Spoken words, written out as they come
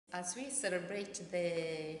As we celebrate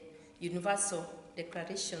the Universal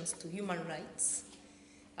Declarations to Human Rights,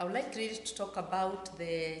 I would like really to talk about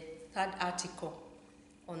the third article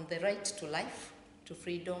on the right to life, to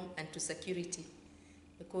freedom, and to security.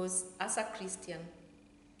 Because as a Christian,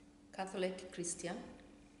 Catholic Christian,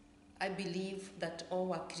 I believe that all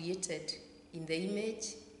were created in the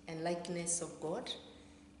image and likeness of God.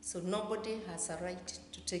 So nobody has a right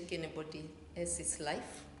to take anybody else's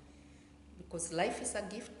life, because life is a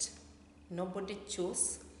gift. Nobody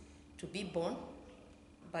chose to be born,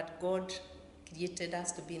 but God created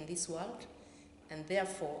us to be in this world, and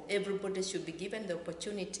therefore everybody should be given the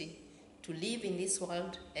opportunity to live in this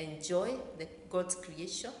world, enjoy God's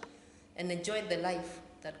creation, and enjoy the life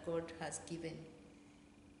that God has given.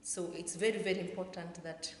 So it's very, very important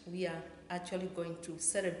that we are actually going to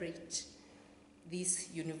celebrate these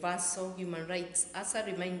universal human rights as a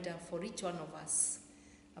reminder for each one of us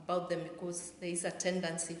about them, because there is a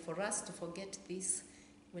tendency for us to forget this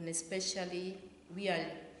when especially we are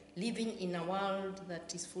living in a world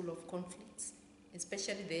that is full of conflicts,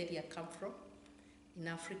 especially the area I come from, in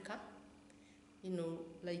Africa. You know,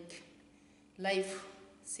 like life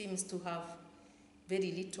seems to have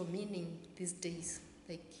very little meaning these days.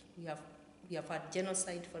 Like we have had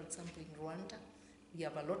genocide, for example, in Rwanda. We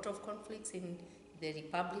have a lot of conflicts in the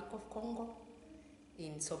Republic of Congo,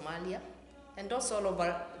 in Somalia, and also all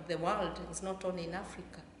over the world. It's not only in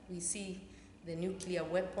Africa. We see the nuclear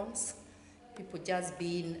weapons, people just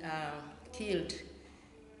being killed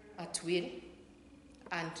at will,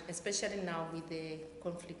 and especially now with the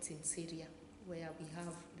conflicts in Syria, where we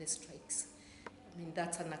have the strikes. I mean,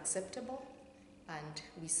 that's unacceptable, and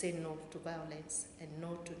we say no to violence and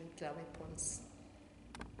no to nuclear weapons.